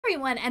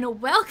everyone, and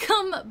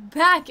welcome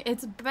back.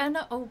 It's been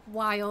a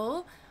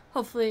while.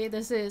 Hopefully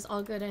this is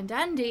all good and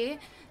dandy.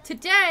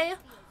 Today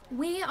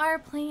we are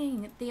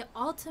playing the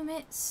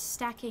ultimate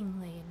stacking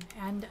lane,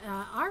 and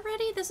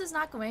already this is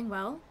not going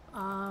well.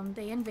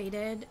 They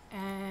invaded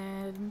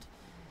and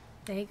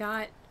they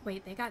got,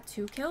 wait, they got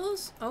 2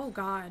 kills? Oh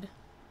god.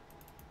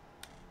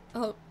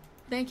 Oh,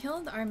 they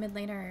killed our mid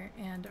laner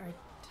and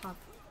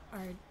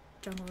our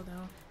jungle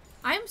though.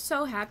 I'm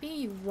so happy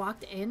you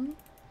walked in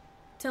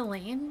to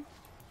lane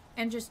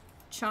and just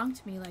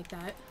chunked me like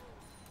that.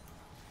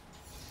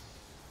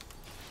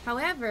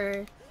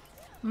 However,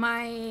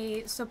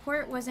 my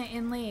support wasn't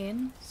in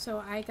lane,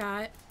 so I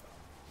got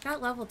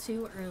level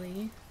 2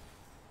 early.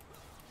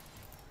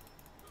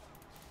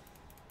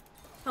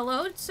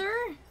 Hello,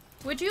 sir?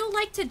 Would you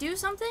like to do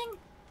something?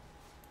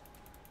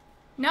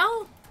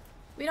 No?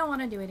 We don't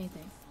want to do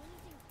anything.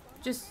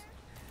 Just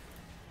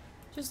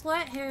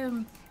let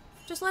him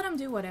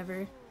do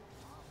whatever.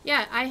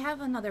 Yeah, I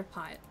have another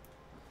pot.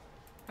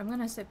 I'm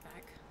gonna sit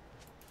back.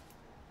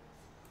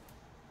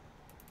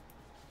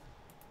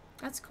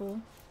 That's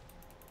cool.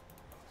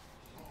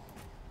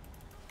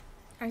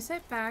 I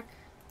sit back,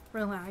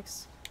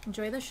 relax,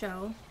 enjoy the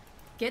show,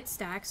 get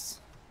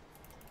stacks.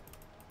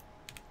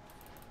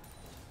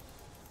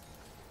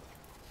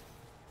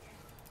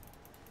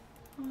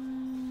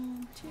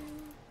 One, two,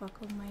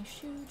 buckle my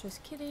shoe,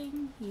 just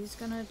kidding. He's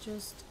gonna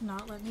just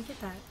not let me get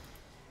that.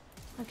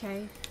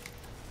 Okay.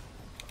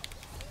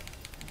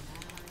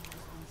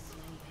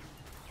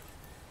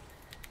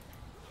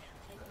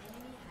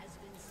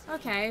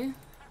 Okay.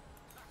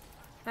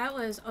 That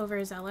was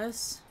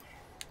overzealous.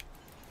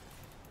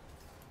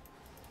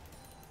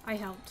 I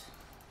helped.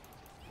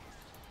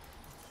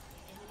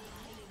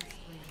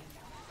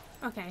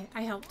 Okay,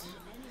 I helped.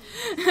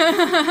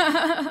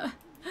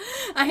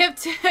 I have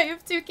 2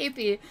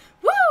 KP.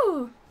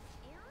 Woo!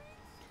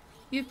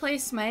 You play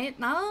Smite?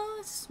 No,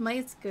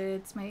 Smite's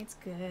good. Smite's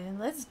good.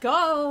 Let's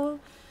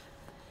go!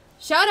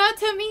 Shout out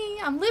to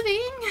me! I'm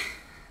living!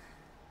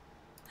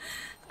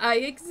 I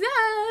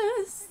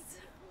exist!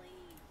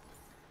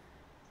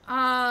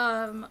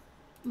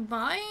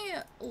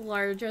 My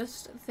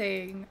largest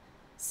thing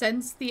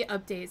since the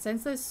update,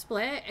 since the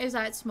split, is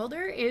that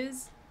Smolder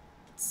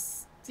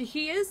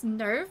he is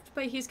nerfed,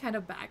 but he's kind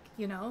of back,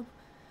 you know?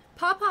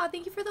 Papa,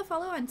 thank you for the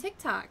follow on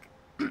TikTok.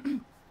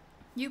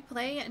 You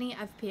play any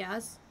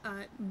FPS?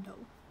 No.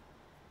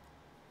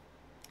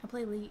 I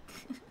play League.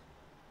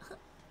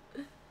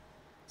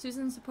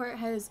 Susan's support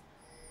has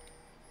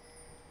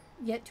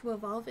yet to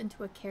evolve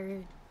into a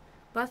carrier.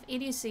 Buff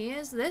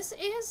ADCs, this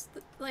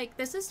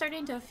is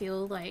starting to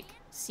feel like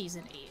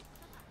Season 8.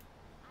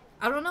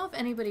 I don't know if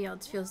anybody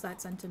else feels that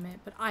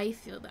sentiment, but I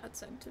feel that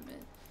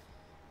sentiment.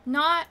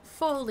 Not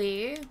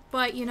fully,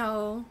 but you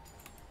know,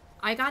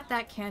 I got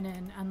that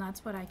cannon, and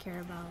that's what I care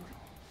about.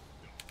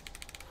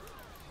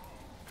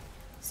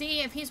 See,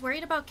 if he's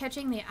worried about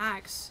catching the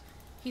axe,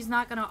 he's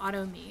not gonna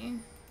auto me.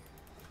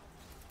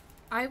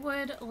 I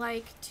would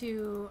like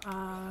to,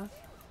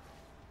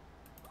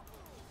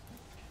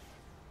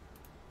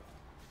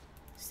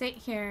 sit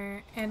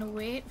here and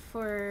wait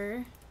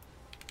for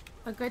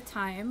a good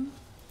time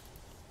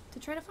to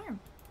try to farm.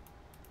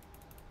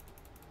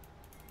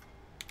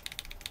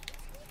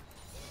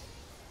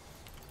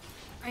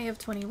 I have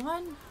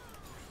 21.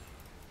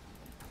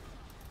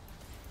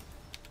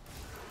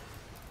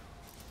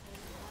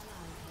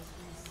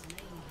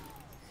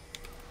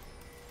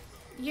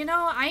 You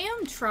know, I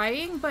am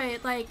trying,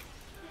 but like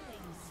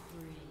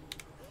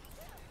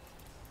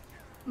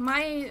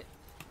my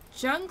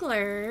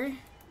jungler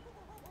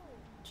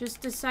just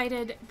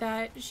decided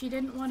that she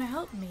didn't want to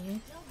help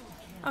me.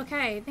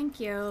 Okay, thank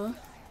you.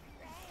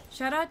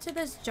 Shout out to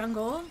this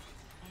jungle.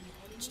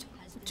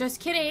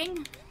 Just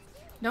kidding.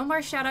 No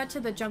more shout out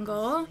to the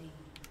jungle.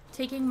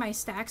 Taking my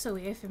stacks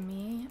away from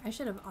me. I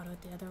should have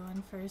autoed the other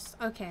one first.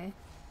 Okay.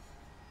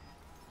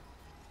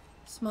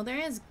 Smolder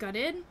is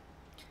gutted.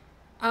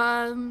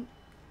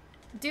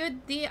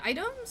 Dude, the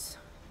items,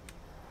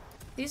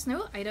 these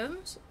new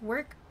items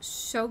work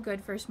so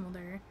good for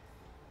Smolder.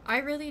 I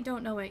really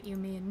don't know what you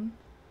mean.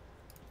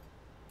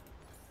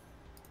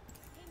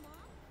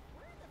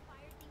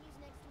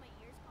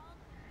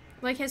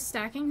 Like, his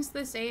stacking's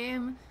the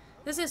same.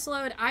 This is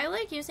slowed. I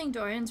like using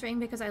Doran's Ring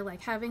because I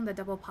like having the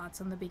double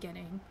pots in the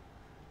beginning.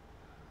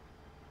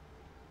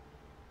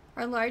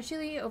 Are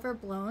largely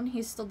overblown.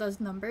 He still does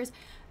numbers.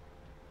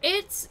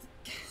 It's...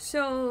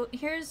 So,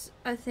 here's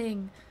a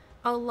thing.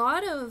 A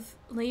lot of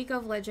League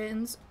of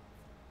Legends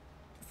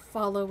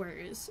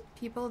followers,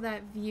 people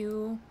that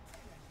view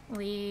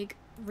League,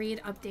 read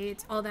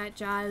updates, all that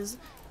jazz,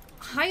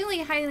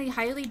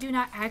 highly do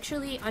not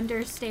actually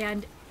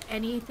understand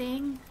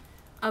anything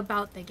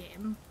about the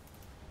game.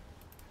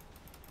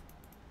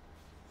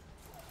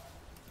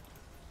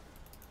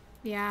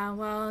 Yeah,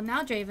 well,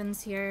 now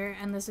Draven's here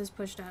and this is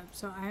pushed up,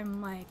 so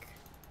I'm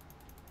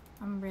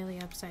really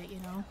upset, you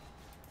know.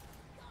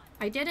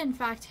 I did in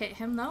fact hit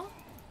him though.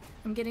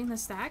 I'm getting the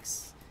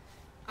stacks.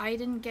 I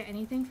didn't get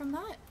anything from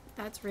that.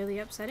 That's really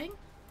upsetting.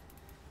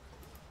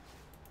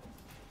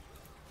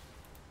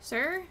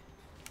 Sir,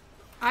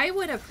 I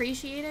would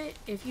appreciate it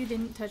if you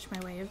didn't touch my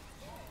wave.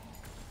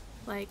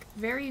 Like,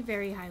 very,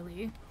 very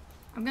highly.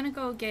 I'm gonna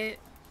go get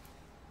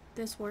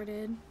this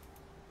warded.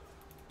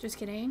 Just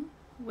kidding.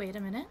 Wait a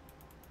minute.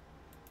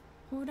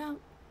 Hold up.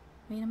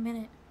 Wait a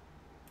minute.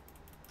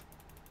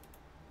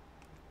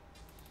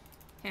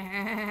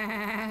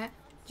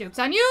 Joke's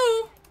on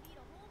you!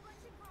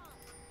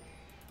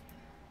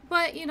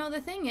 But, you know,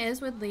 the thing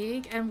is with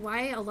League, and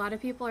why a lot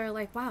of people are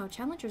like, wow,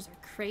 challengers are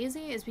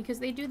crazy, is because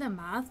they do the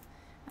math,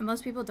 and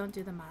most people don't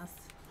do the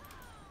math.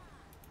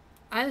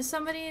 As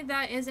somebody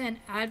that is an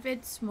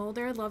avid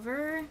Smolder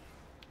lover,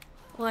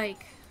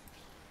 like,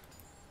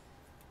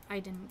 I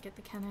didn't get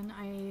the cannon.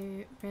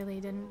 I really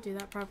didn't do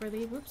that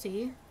properly.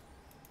 Whoopsie.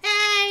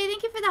 Hey,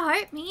 thank you for the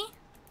heart, me.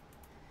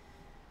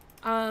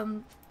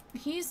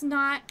 He's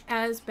not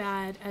as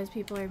bad as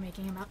people are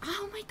making him out.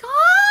 Oh my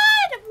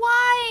god!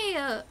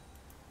 Why?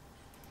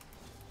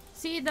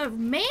 See, the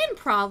main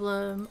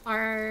problem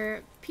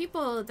are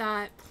people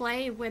that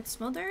play with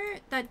Smolder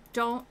that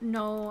don't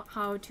know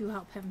how to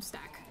help him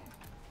stack.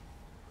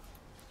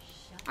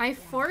 I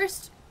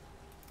forced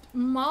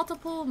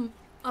multiple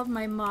of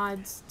my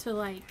mods to,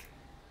 like,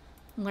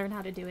 learn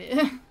how to do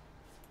it.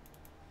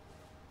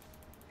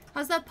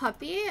 How's the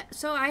puppy?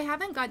 So I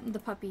haven't gotten the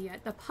puppy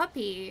yet. The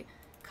puppy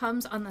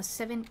comes on the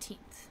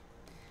 17th.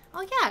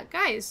 Oh yeah,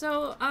 guys,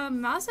 so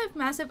massive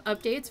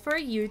updates for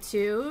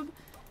YouTube,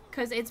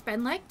 because it's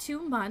been like 2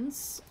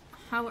 months.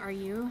 How are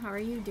you? How are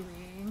you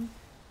doing?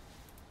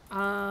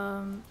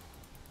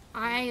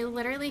 I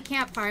literally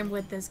can't farm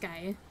with this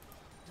guy.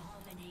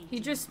 He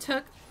just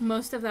took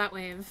most of that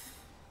wave.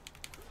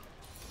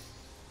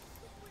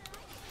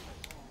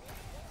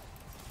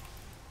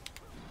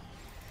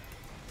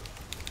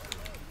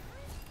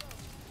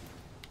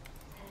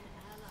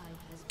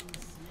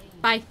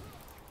 Bye.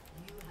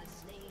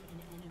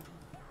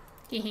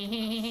 You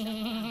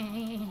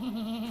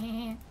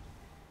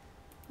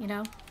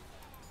know?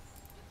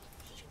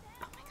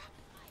 Oh my god.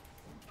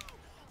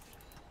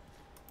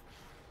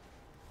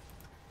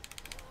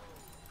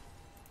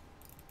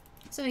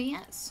 So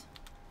yes.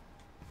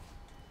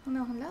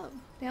 Hello, hello.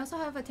 They also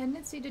have a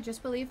tendency to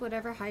just believe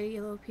whatever high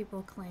elo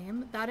people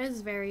claim. That is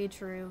very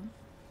true.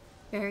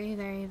 Very,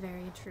 very,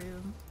 very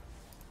true.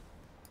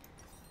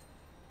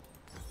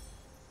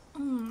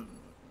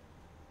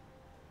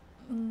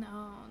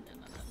 No.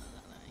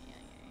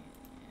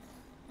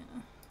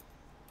 Yeah.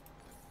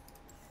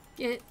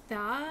 Get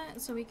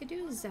that, so we could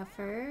do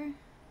Zephyr.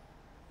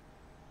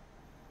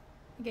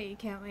 Okay, you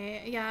can't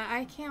wait. Yeah,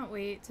 I can't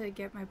wait to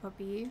get my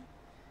puppy.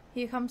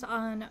 He comes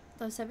on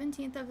the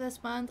 17th of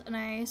this month, and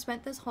I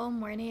spent this whole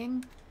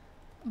morning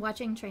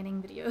watching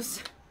training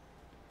videos.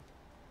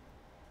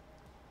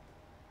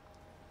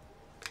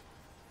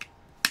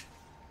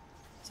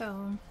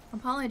 So,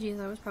 apologies,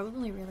 I was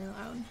probably really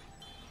loud.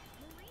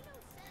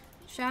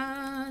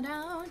 Shout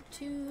out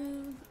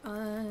to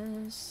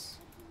us.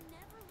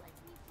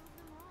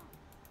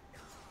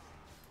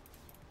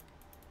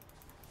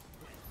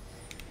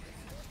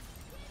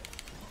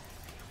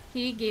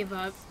 He gave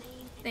up.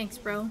 Thanks,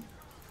 bro.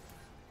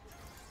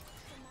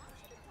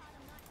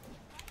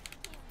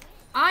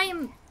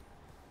 I'm...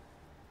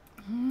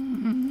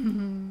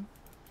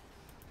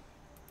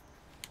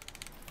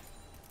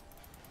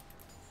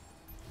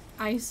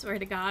 I swear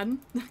to God.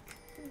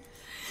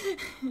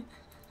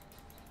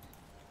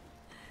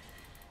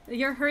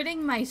 You're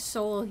hurting my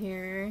soul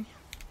here.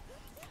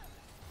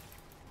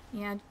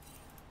 Yeah,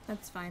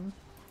 that's fine.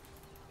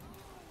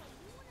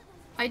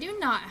 I do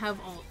not have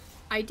ult.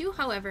 I do,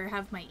 however,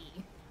 have my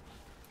E.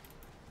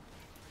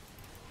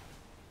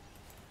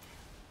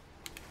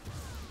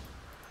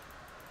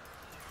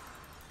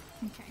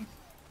 Okay.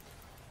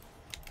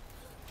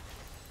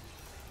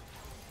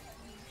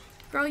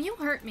 Bro, you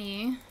hurt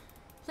me.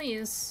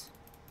 Please.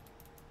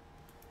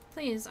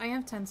 Please, I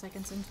have 10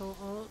 seconds until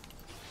ult.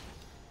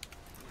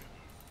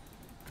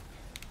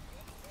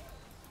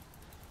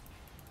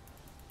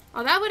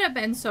 Oh, that would have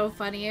been so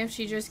funny if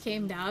she just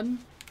came down.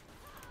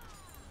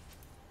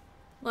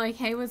 Like,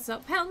 hey, what's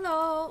up?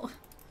 Hello!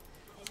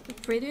 The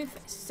pretty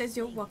face says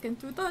you're walking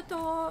through the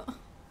door.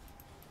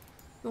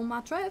 You're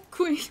my trap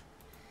queen.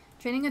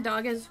 Training a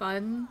dog is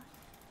fun.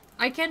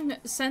 I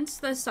can sense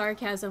the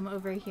sarcasm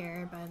over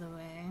here, by the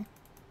way.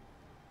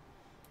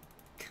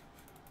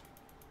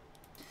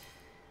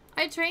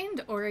 I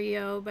trained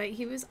Oreo, but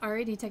he was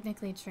already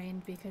technically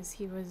trained because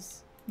he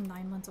was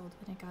 9 months old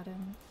when I got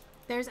him.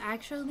 There's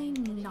actually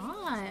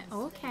not.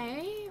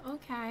 Okay,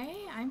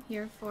 okay. I'm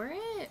here for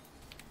it.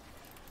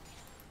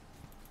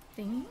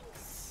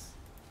 Thanks.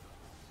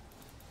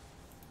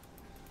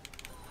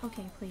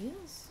 Okay,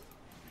 please.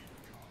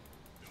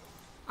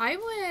 I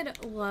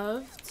would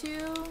love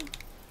to,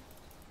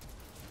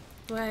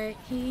 but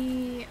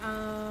he,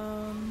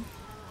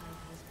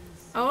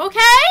 Oh,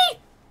 okay!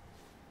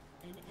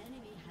 An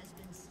enemy has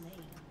been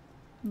slain.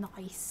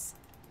 Nice.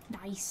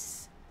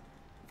 Nice.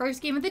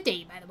 First game of the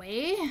day, by the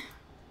way.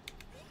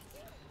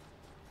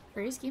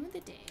 First game of the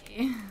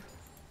day.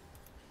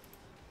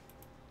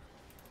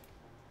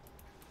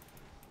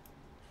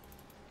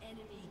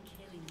 Enemy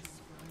killing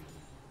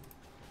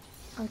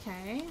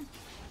Okay.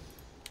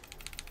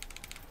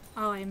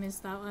 Oh, I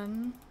missed that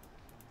one.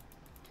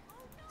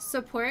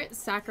 Support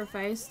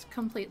sacrificed,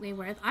 completely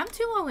worth. I'm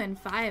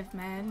 2-0-5,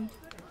 man.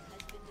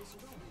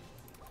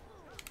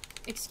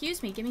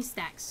 Excuse me, give me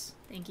stacks.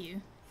 Thank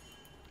you.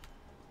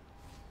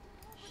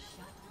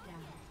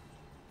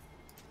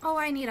 Oh,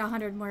 I need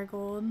 100 more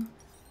gold.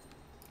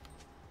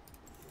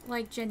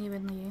 Like,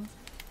 genuinely.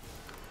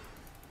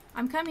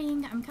 I'm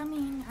coming, I'm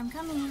coming, I'm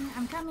coming,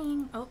 I'm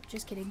coming. Oh,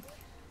 just kidding.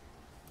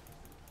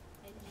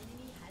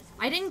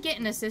 I didn't get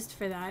an assist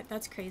for that.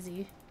 That's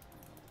crazy.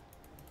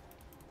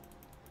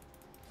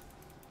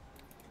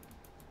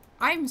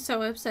 I'm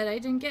so upset I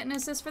didn't get an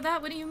assist for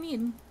that. What do you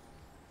mean?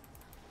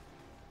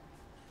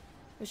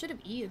 I should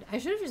have E'd. I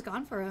should have just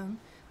gone for him.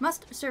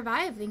 Must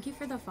survive. Thank you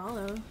for the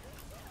follow.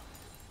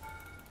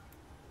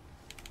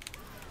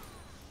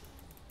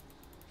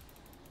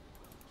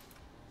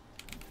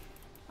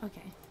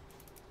 Okay.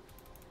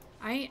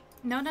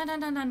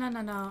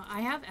 No.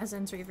 I have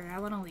Essence Reaver. I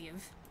want to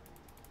leave.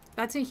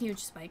 That's a huge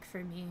spike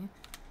for me.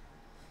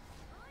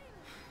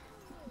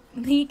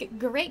 League,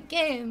 great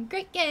game.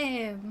 Great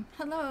game.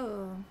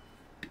 Hello.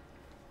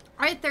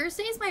 Are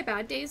Thursdays my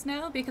bad days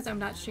now because I'm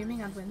not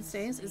streaming on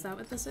Wednesdays? Is that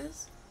what this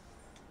is?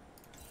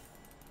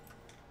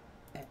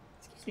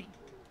 Excuse me.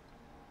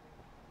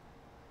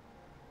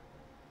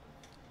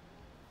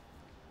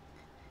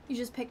 You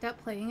just picked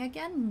up playing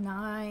again?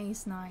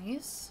 Nice,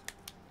 nice.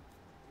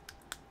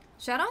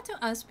 Shout out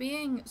to us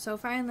being so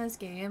far in this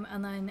game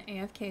and then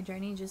AFK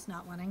Journey just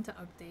not wanting to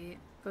update.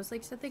 Ghost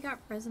Lake said they got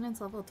Resonance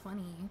level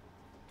 20.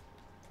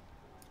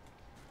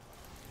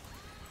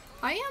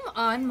 I am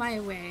on my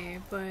way,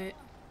 but...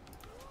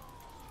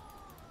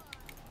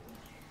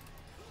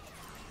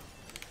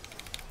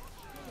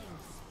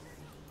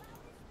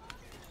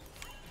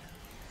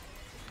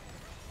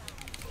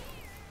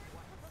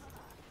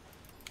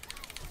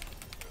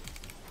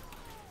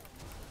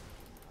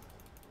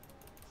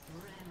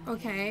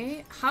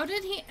 Okay, how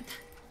did he...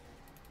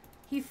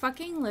 He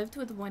fucking lived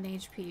with 1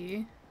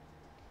 HP.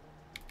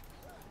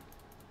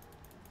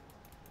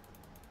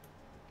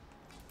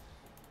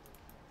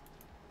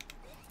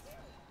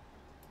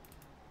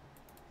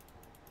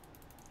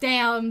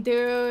 Damn,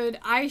 dude.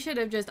 I should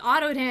have just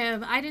autoed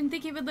him. I didn't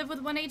think he would live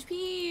with 1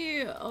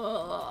 HP.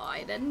 Oh,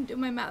 I didn't do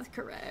my math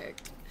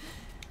correct.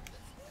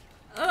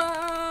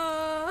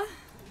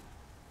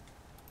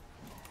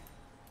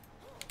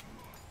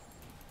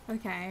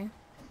 Okay.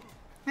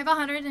 I have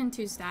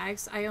 102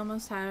 stacks. I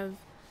almost have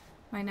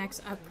my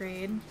next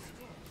upgrade.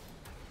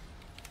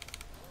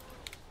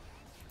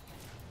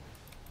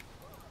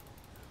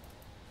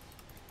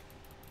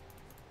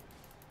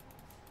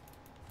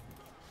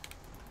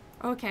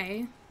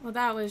 Okay. Well,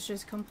 that was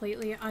just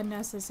completely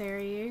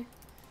unnecessary.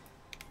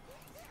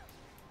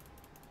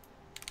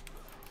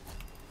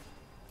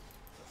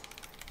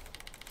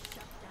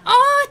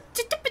 Oh!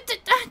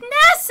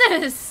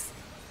 Nessus!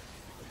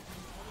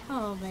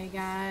 Oh my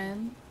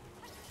god.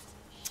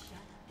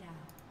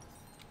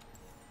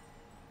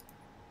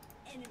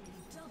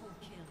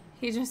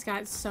 He just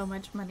got so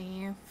much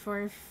money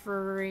for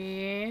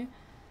free.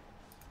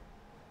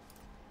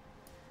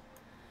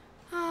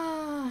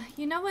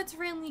 You know what's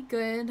really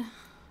good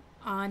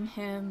on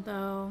him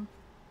though?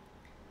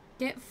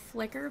 Get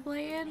Flicker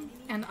Blade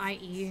and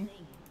IE.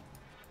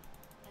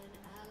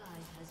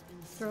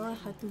 Throw a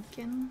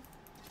Hadouken.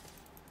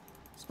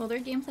 Smolder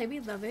gameplay, we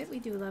love it. We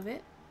do love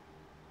it.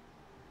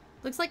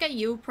 Looks like a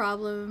you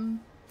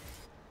problem.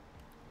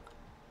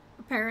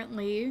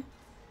 Apparently.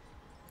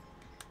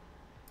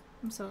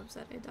 I'm so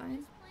upset I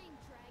died.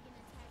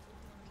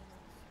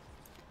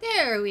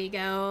 There we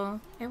go.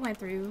 It went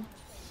through.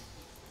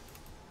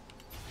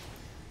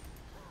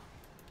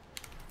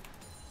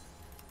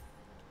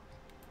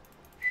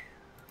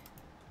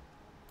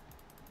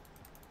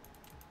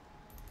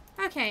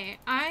 Okay,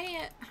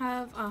 I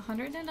have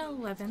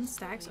 111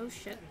 stacks. Oh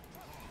shit.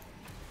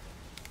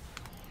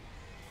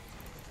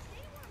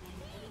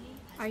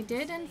 I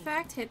did in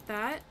fact hit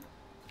that.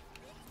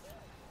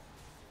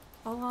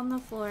 All on the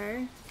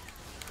floor.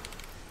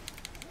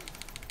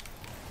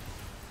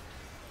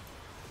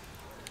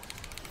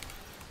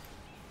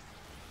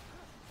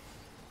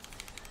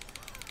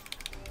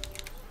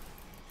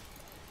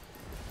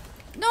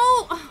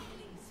 No!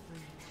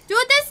 Dude,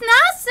 this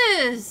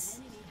Nasus!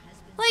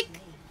 Like,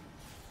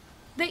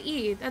 the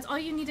E. That's all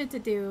you needed to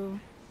do.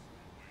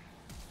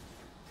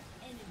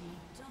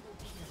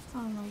 Oh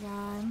my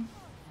god.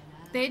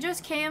 They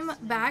just came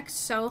back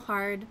so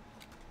hard.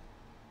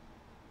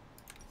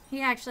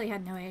 He actually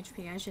had no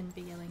HP. I shouldn't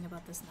be yelling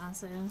about this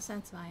Nasus.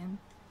 That's fine.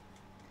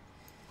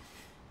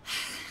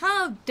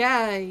 How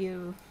dare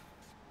you?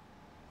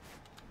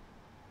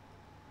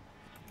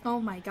 Oh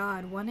my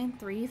god. 1 and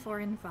 3, 4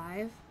 and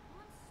 5.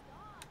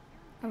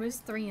 I was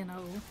 3 and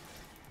 0.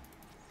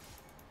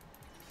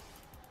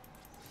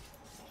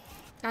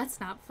 That's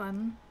not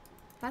fun.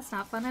 That's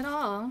not fun at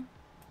all.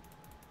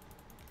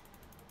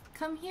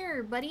 Come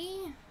here,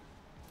 buddy.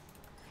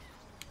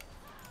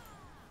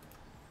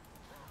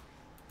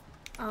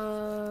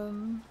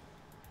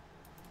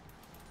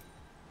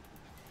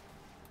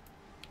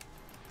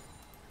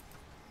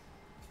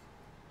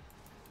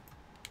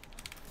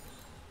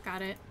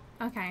 got it.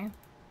 Okay.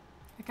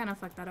 I kind of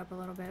fucked that up a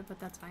little bit, but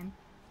that's fine.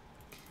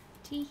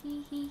 Tee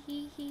hee hee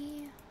hee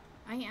hee.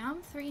 I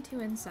am 3, 2,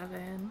 and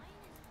 7.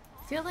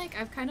 I feel like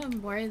I've kind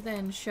of more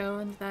than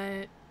shown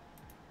that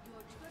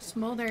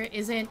Smolder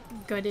isn't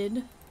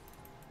gooded.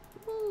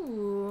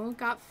 Ooh,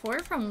 got 4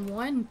 from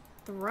 1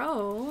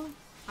 throw.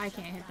 I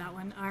can't hit that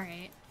one.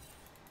 Alright.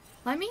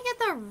 Let me get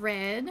the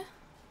red.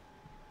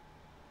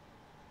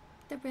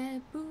 The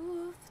red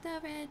boof, the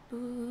red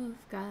boof.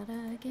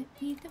 Gotta get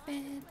me the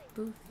red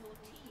boof.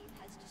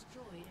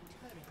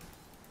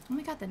 Oh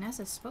my god, the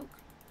NASA spoke.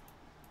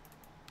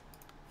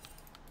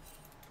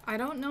 I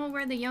don't know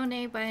where the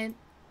Yone went.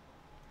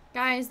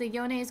 Guys, the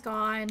Yone's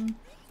gone.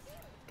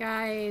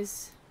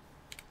 Guys.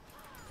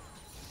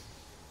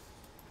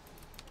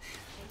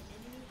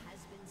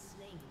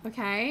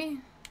 Okay.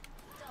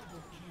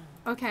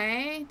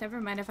 Okay, never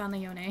mind, I found the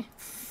Yone.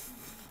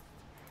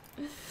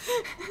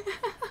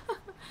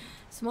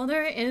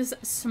 Smolder is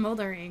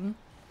smoldering.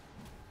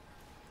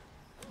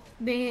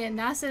 The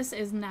Nasus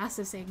is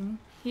Nasusing.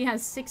 He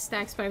has 6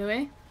 stacks, by the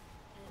way.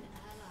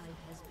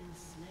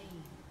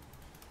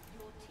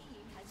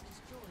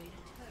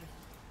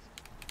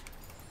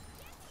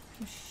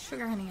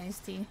 Sugar honey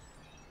iced tea.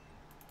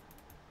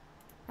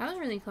 That was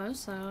really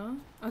close, though.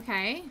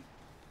 Okay.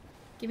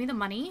 Give me the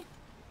money.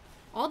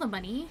 All the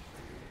money.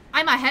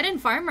 I'm ahead in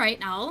farm right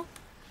now.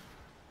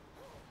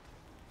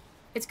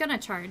 It's gonna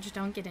charge.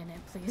 Don't get in it,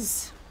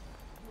 please.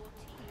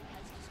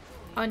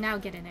 Oh, now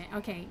get in it.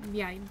 Okay,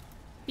 yeah.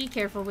 Be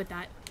careful with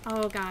that.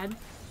 Oh, God.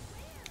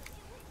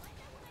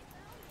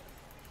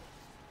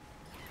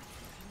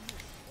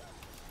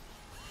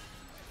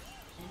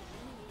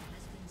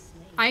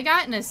 I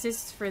got an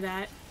assist for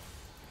that.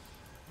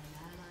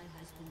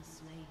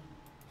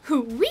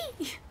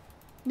 Hoo-wee!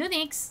 No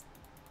thanks.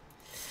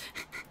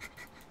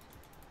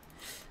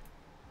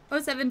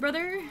 07,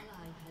 brother.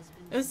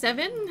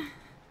 07?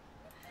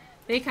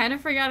 They kind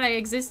of forgot I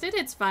existed?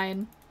 It's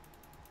fine.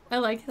 I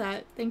like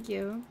that. Thank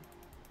you.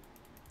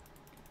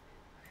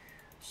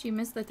 She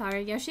missed the tower.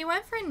 Yeah, she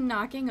went for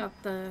knocking up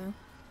the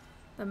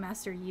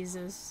Master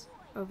Yeezus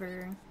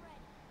over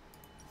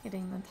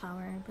hitting the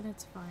tower, but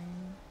it's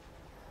fine.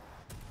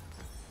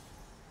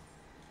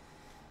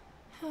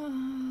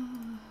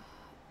 I'm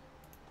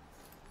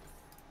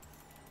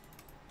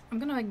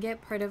gonna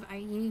get part of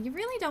IE. You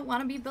really don't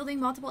want to be building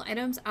multiple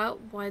items at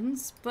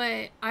once,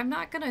 but I'm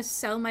not gonna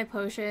sell my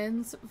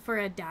potions for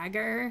a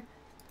dagger.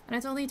 And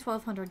it's only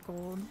 1200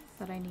 gold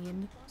that I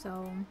need,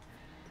 so...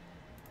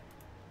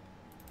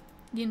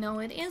 You know,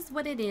 it is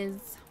what it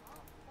is.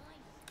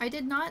 I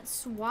did not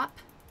swap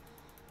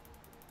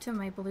to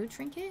my blue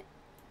trinket,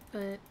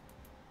 but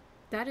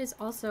that is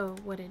also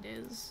what it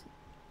is.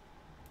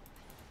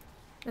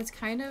 That's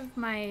kind of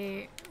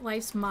my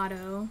life's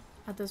motto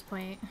at this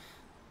point.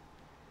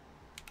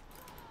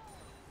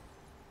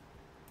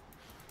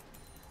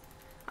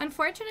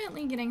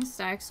 Unfortunately, getting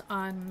stacks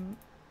on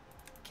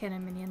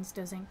cannon minions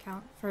doesn't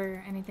count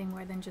for anything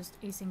more than just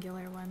a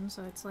singular one,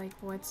 so it's like,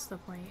 what's the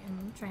point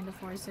in trying to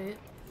force it?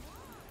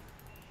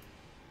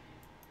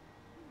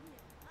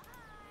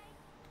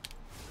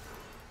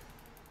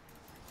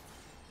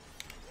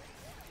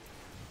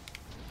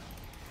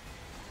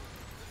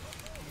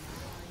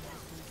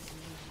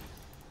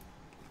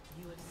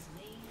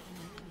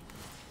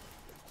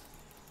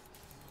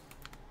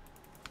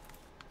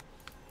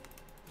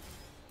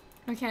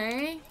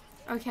 Okay,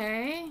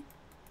 okay.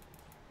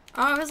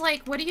 Oh, I was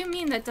like, what do you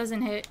mean that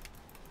doesn't hit?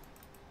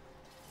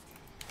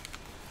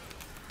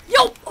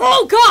 Yo!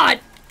 Oh god!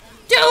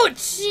 Dude,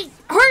 she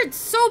hurts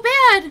so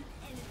bad!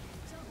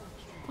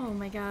 Oh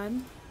my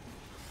god.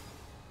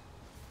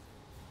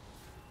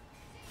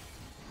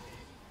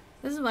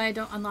 This is why I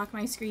don't unlock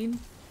my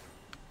screen.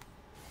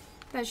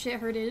 That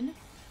shit hurted.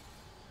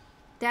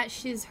 That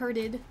shiz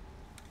hurted.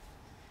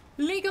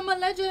 League of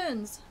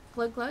Legends!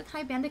 Glug glug,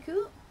 hi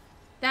Bandicoot.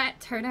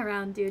 That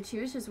turnaround, dude, she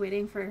was just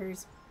waiting for her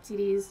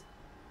CDs.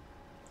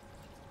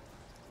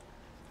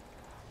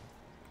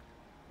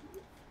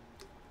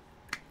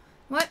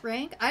 What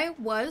rank? I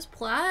was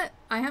plat.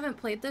 I haven't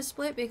played this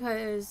split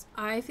because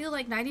I feel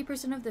like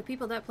 90% of the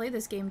people that play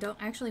this game don't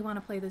actually want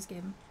to play this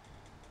game.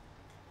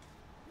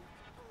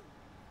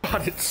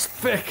 God, it's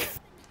thick.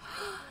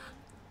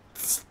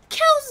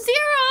 Kill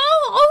Zero!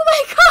 Oh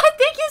my god,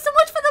 thank you so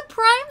much for the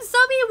prime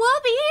subby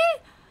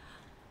wubby!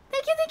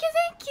 Thank you, thank you,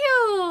 thank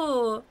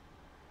you!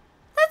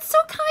 That's so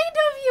kind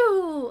of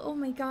you! Oh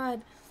my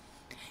god.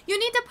 You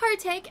need to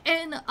partake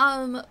in,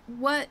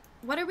 what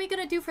are we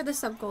gonna do for the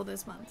sub goal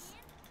this month?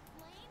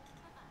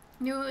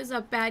 Knew it was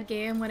a bad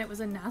game when it was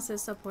a NASA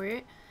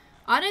support.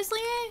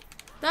 Honestly,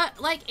 that,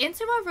 like,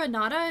 Intima,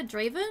 Renata,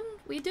 Draven,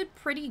 we did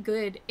pretty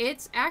good.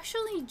 It's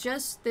actually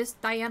just this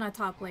Diana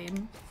top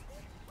lane.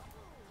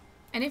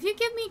 And if you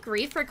give me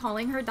grief for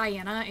calling her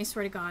Diana, I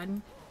swear to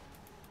God.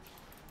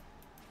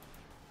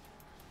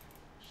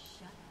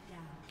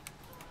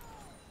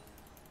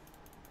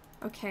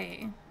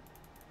 Okay.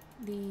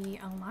 The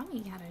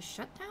Alami had a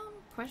shutdown?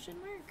 Question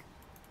mark?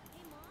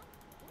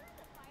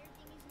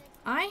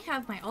 I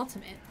have my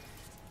ultimate.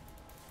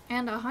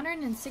 And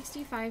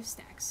 165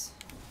 stacks.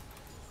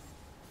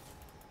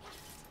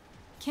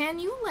 Can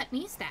you let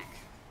me stack?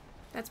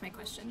 That's my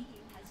question.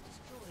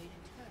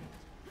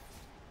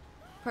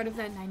 Part of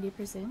that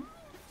 90%.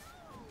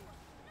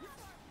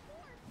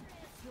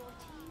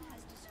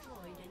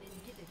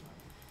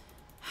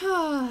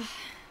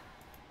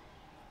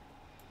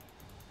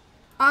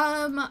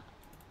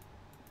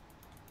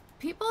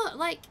 People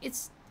like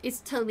it's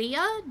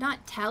𝗬𝗨𝗧,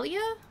 not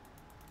Talia.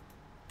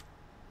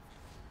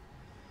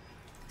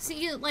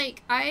 See,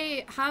 like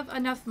I have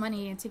enough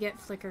money to get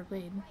Flicker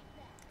Blade,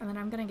 and then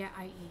I'm gonna get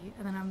IE,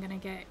 and then I'm gonna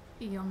get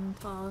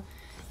𝗬𝗨𝗏.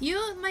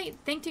 You might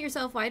think to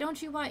yourself, why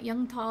don't you want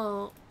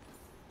𝗬𝗨𝗏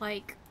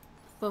like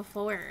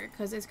before?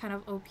 Because it's kind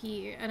of OP,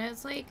 and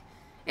it's like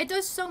it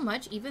does so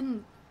much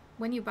even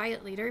when you buy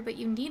it later, but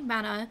you need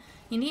mana,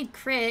 you need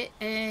crit,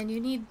 and you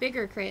need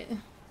bigger crit.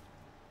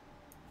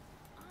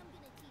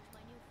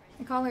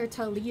 I call her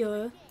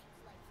Talia.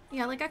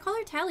 Yeah, like I call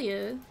her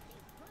Talia.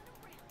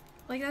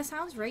 Like that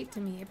sounds right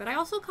to me, but I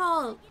also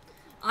call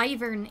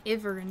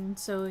𝗖𝗢𝗡𝗧,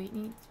 so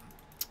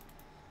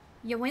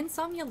you win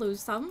some, you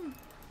lose some.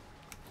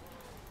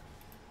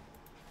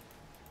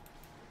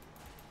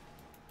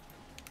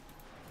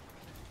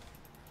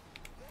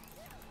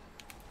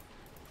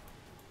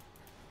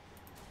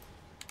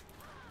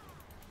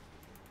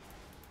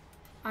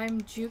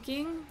 I'm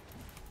juking.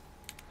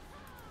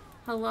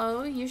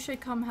 Hello, you should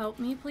come help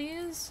me,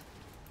 please.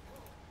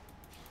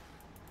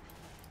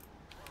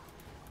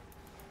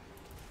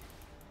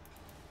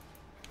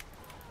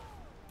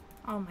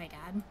 Oh my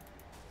god.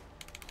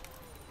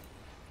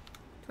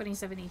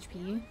 27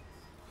 HP.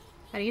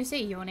 How do you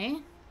say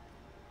Yone?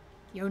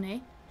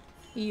 Yone?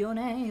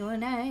 Yone,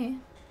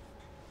 Yone.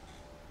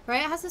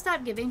 Right, it has to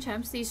stop giving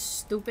champs these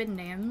stupid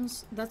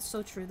names. That's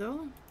so true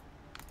though.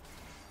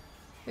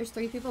 There's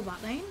 3 people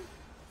bot lane?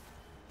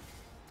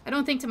 I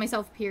don't think to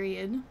myself,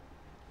 period.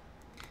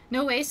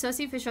 No way,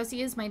 Sussy Fishussy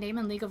is my name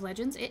in League of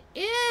Legends. It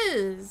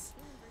is!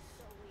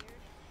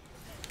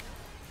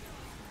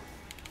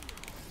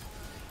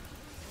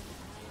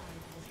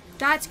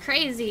 That's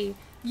crazy.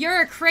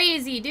 You're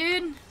crazy,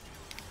 dude.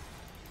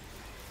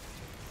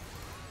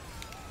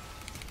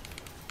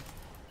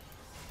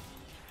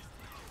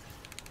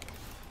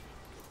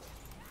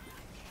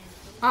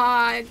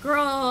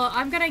 Girl,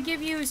 I'm gonna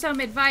give you some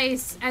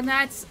advice, and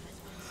that's...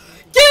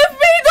 Give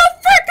me the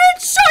frickin'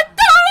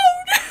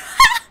 shutdown!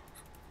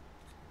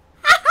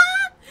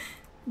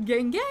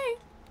 Gang gang.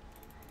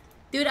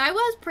 Dude, I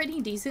was pretty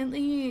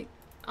decently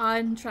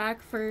on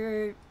track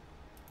for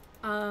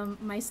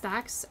my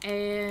stacks,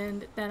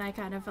 and then I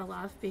kind of fell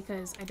off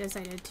because I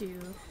decided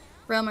to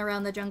roam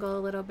around the jungle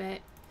a little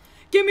bit.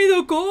 Give me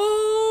the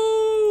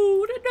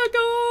gold! The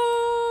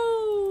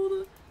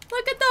gold!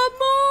 Look at the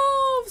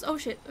moves! Oh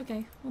shit,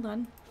 okay, hold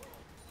on.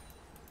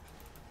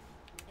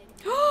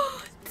 The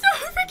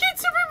freaking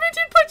super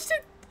midget punched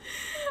it!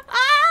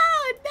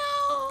 Ah,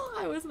 no!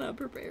 I was not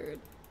prepared.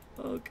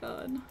 Oh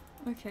god.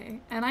 Okay,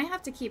 and I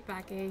have to keep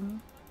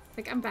backing.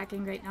 Like, I'm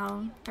backing right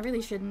now. I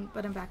really shouldn't,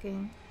 but I'm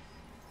backing.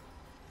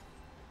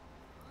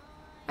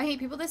 I hate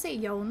people that say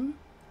Yon.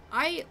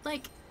 I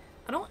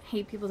don't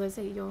hate people that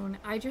say Yon.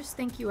 I just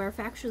think you are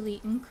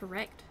factually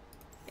incorrect.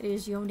 It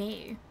is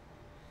Yone.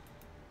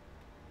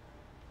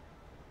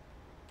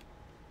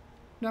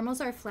 Normals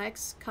are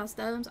flex,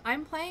 customs.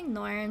 I'm playing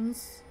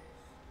norms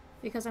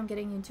because I'm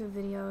getting into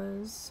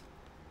videos.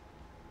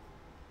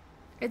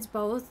 It's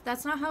both.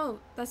 That's not how,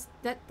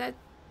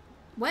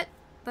 what?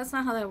 That's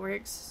not how that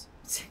works.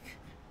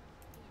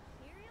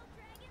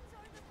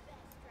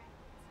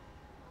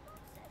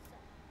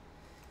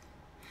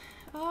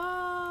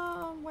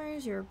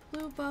 Where's your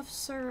blue buff,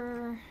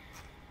 sir?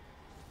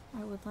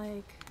 I would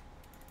like...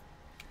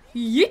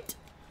 Yeet!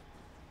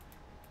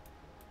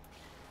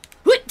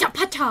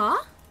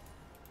 Pata!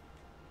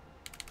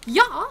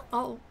 Yeah!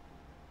 Oh.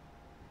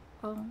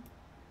 Oh.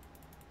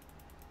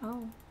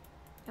 Oh.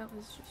 That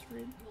was just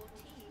rude.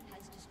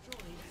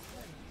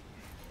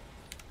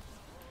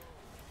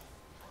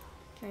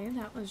 Okay,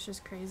 that was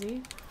just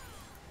crazy.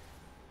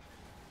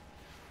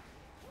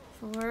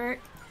 For...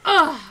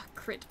 Ugh!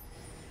 Crit.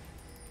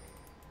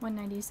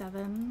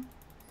 197.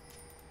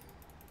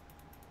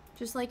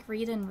 Just like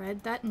read and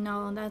read that?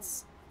 No,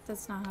 that's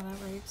not how that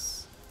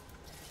works.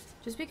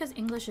 Just because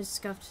English is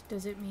scuffed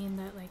doesn't mean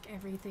that like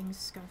everything's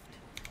scuffed.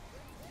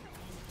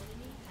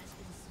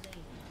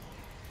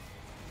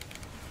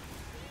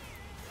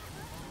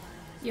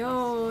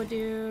 Yo,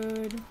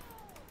 dude.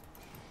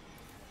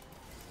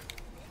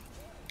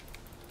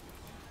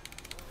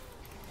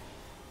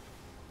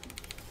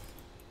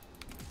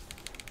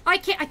 I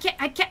can't.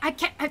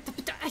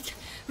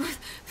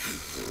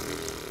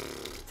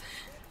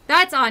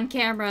 That's on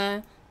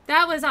camera.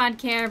 That was on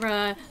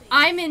camera.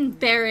 I'm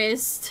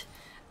embarrassed.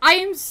 I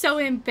am so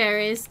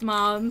embarrassed,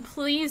 Mom.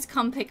 Please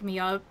come pick me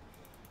up.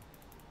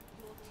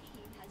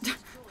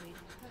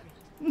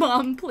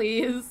 Mom,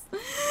 please.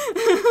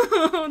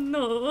 Oh,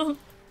 no.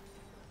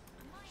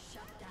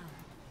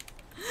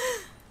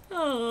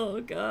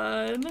 Oh,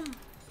 God.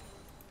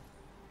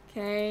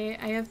 Okay,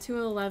 I have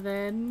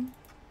 211.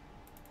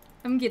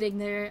 I'm getting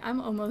there. I'm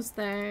almost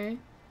there.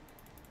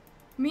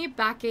 Me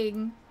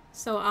backing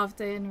so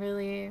often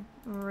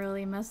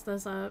really messed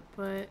this up,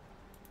 but...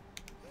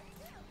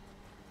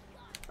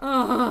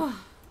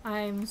 Oh,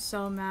 I'm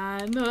so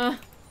mad.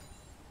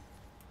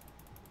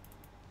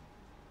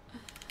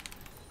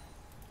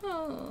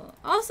 Oh.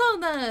 Also,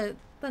 the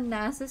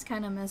Nasus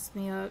kind of messed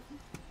me up.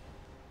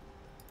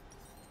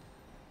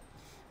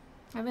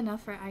 I have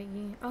enough for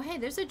IE. Oh, hey,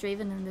 there's a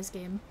Draven in this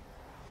game.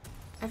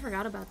 I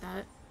forgot about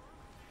that.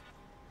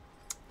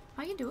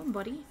 How you doing,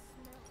 buddy?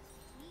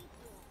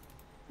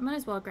 I might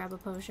as well grab a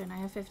potion. I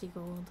have 50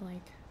 gold,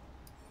 like...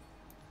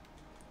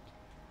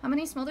 How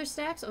many Smolder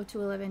stacks? Oh,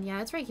 211.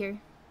 Yeah, it's right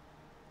here.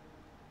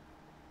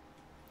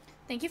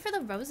 Thank you for the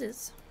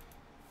roses.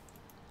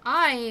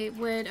 I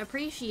would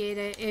appreciate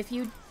it if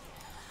you...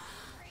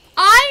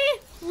 I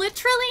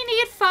literally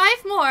need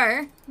 5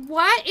 more!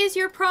 What is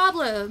your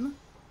problem?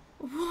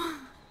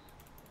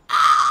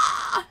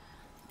 Ah!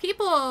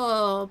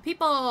 People!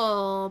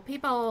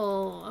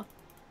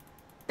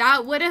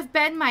 That would have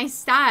been my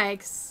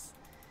stacks.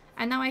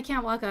 And now I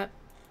can't walk up.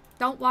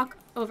 Don't walk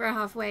over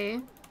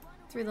halfway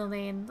through the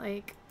lane,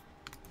 like...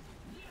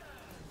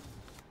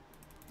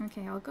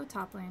 Okay, I'll go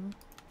top lane.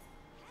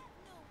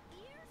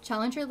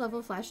 Challenger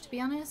level flash, to be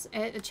honest.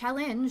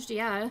 Challenged,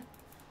 yeah.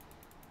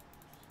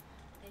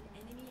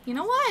 You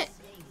know what?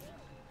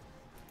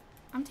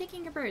 I'm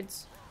taking your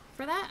birds.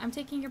 For that, I'm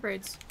taking your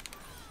birds.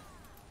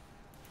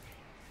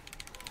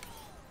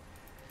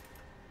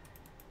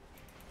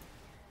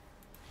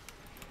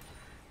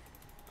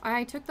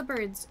 I took the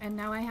birds, and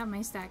now I have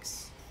my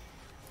stacks.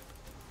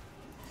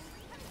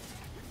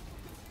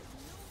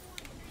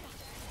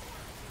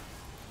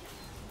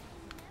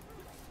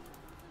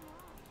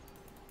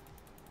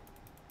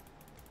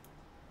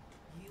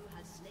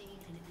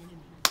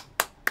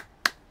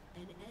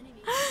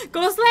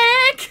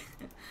 Ghostleg!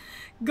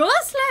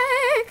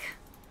 Ghostleg!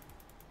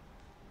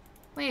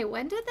 Wait,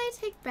 when did they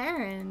take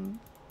Baron?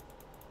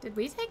 Did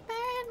we take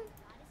Baron?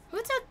 Who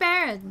took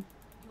Baron?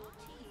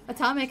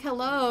 Atomic,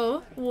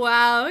 hello.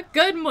 Wow,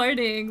 good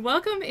morning.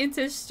 Welcome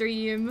into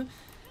stream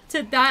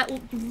to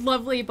that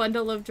lovely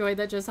bundle of joy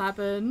that just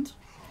happened.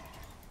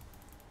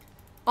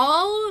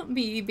 All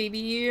me,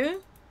 baby.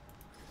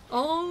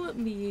 All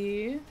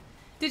me.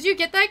 Did you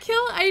get that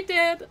kill? I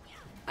did.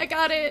 I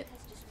got it.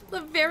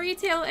 The very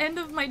tail end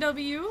of my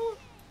W.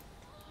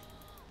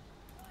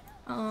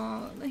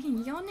 Oh, the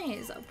Yone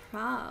is a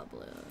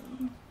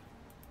problem.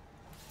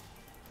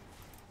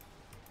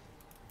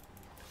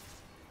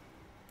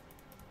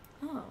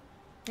 Oh,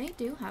 they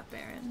do have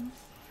Baron.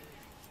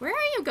 Where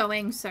are you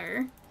going,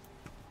 sir?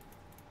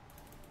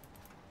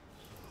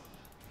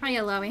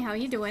 Hiya, Lowy. How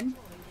you doing?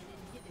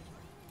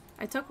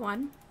 I took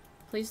one.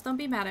 Please don't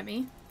be mad at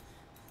me.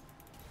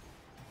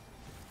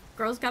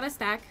 Girl's got a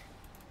stack.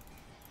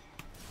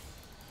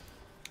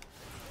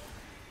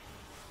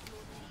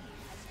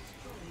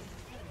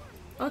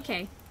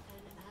 Okay.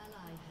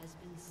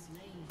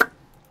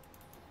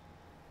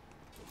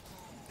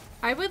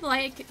 I would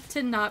like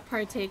to not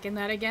partake in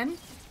that again.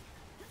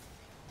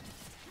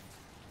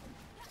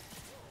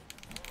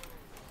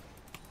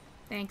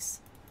 Thanks.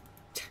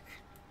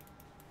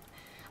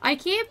 I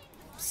keep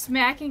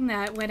smacking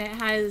that when it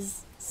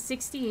has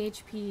 60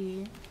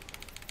 HP.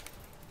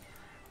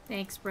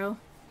 Thanks, bro.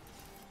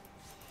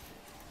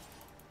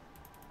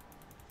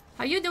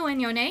 How you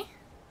doing, Yone?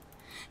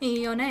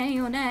 Yone,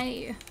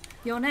 Yone.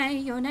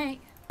 Yone.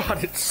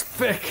 God, it's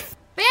thick.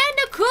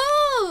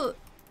 Bandicoot!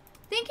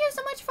 Thank you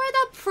so much for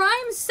the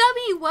Prime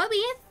Subby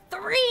Wubby.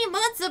 3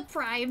 months of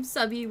Prime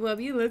Subby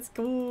Wubby. Let's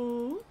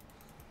go.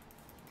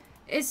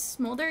 Is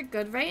Smolder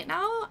good right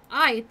now?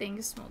 I think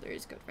Smolder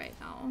is good right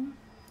now.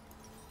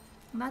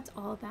 That's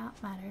all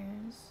that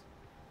matters.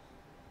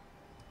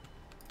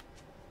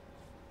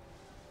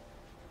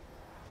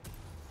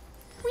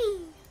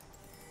 Whee!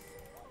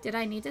 Did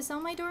I need to sell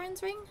my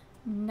Doran's ring?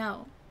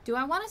 No. Do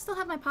I want to still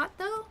have my pot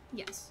though?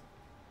 Yes.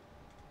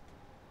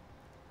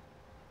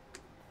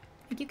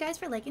 Thank you guys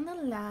for liking the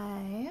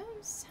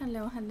lives.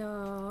 Hello,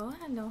 hello,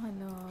 hello,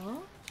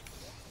 hello.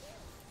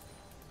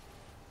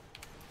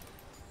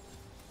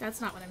 That's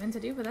not what I meant to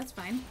do, but that's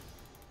fine.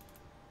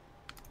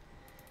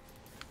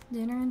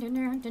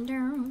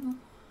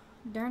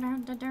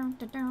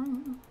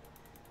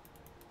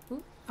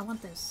 Ooh, I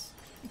want this.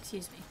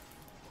 Excuse me.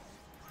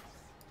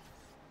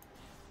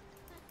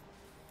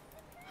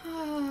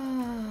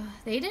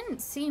 They didn't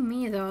see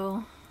me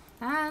though.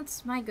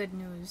 That's my good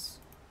news.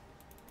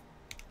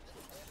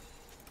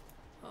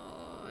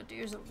 Oh,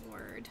 there's a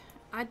ward.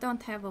 I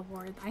don't have a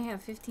ward. I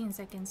have 15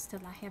 seconds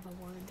till I have a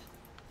ward.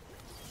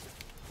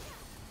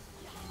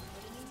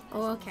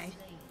 Oh, okay.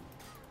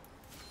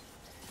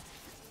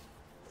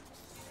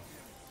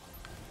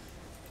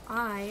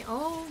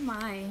 Oh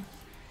my.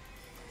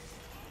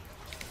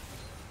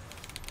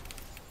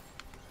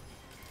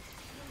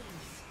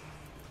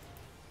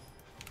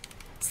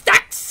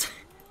 Stacks!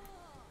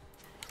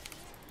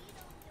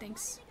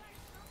 Thanks.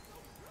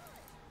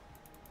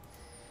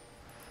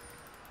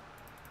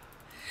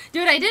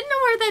 Dude, I didn't know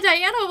where the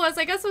Diana was.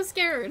 I got so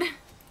scared.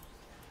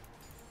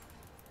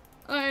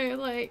 I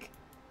like...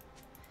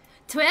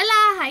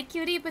 𝗦𝗨𝗣𝗣𝗢𝗧, hi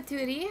cutie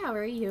patootie, how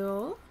are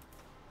you?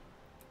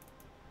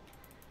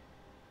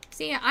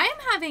 See, I'm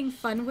having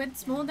fun with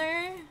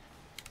Smolder,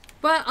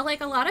 but like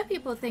a lot of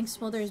people think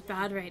Smolder is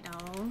bad right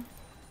now.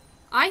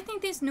 I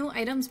think these new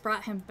items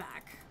brought him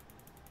back.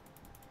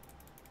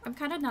 I'm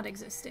kind of not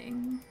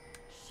existing.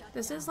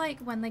 This is like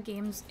when the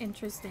game's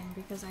interesting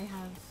because I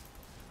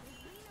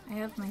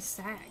have my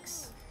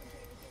stacks.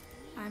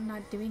 I'm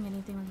not doing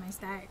anything with my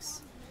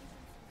stacks.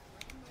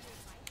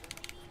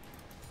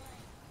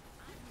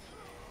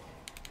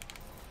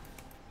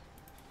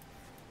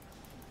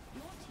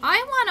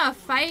 I wanna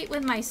fight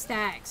with my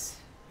stacks.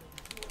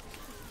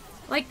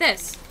 Like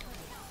this.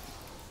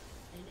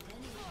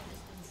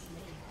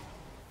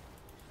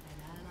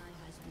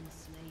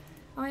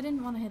 Oh, I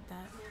didn't want to hit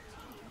that.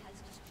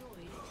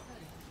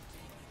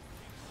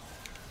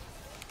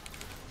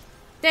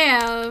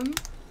 Damn.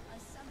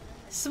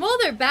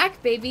 Smolder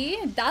back, baby.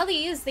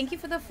 Dollies, thank you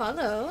for the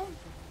follow.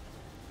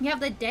 You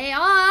have the day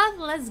off.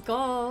 Let's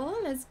go.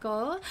 Let's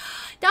go.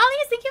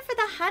 Dollies, thank you for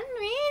the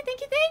Henry. Thank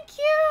you, thank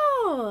you.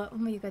 Oh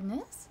my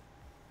goodness.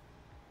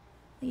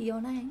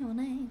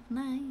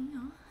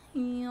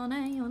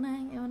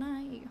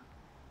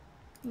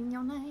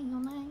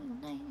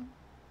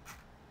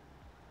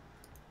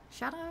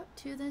 Shout out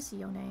to this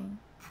Yone.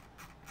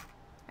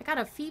 I got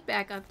a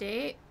feedback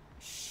update.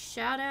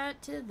 Shout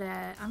out to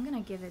that. I'm gonna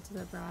give it to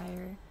the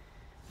Briar.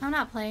 I'm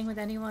not playing with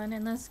anyone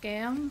in this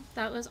game.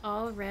 That was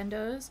all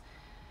randos.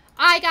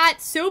 I got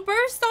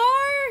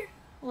Superstar!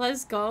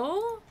 Let's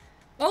go.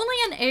 Only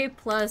an A+.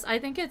 I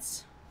think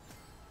it's...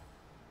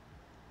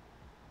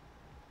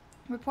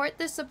 Report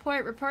this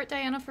support. Report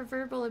Diana for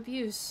verbal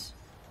abuse.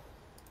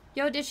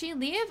 Yo, did she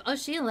leave? Oh,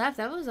 she left.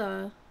 That was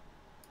a...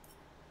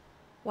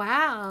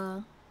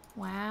 Wow.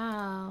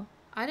 Wow.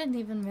 I didn't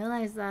even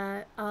realize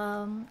that.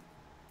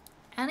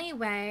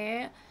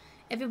 Anyway,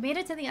 if you made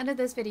it to the end of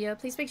this video,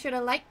 please make sure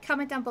to like,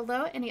 comment down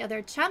below any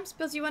other champs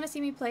builds you want to see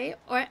me play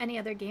or any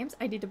other games.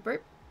 I need to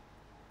burp.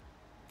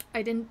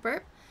 I didn't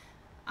burp.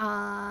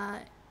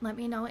 Let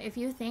me know if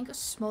you think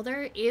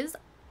Smolder is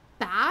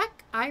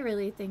back. I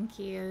really think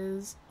he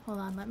is. Hold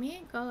on, let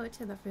me go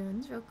to the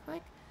runes real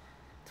quick.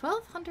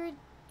 1200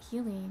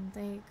 healing,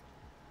 like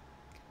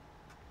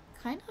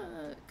kind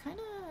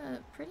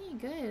of pretty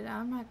good.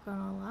 I'm not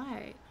gonna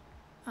lie.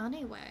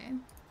 Anyway,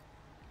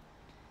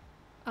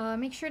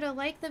 make sure to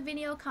like the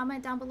video,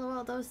 comment down below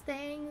all those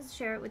things,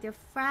 share it with your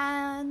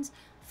friends,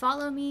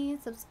 follow me,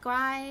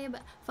 subscribe,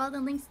 follow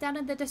the links down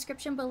in the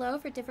description below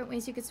for different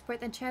ways you can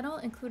support the channel,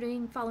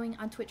 including following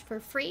on Twitch for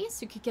free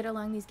so you can get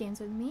along these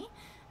games with me.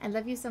 I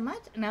love you so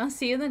much, and I'll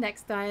see you in the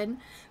next one.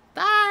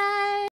 Bye!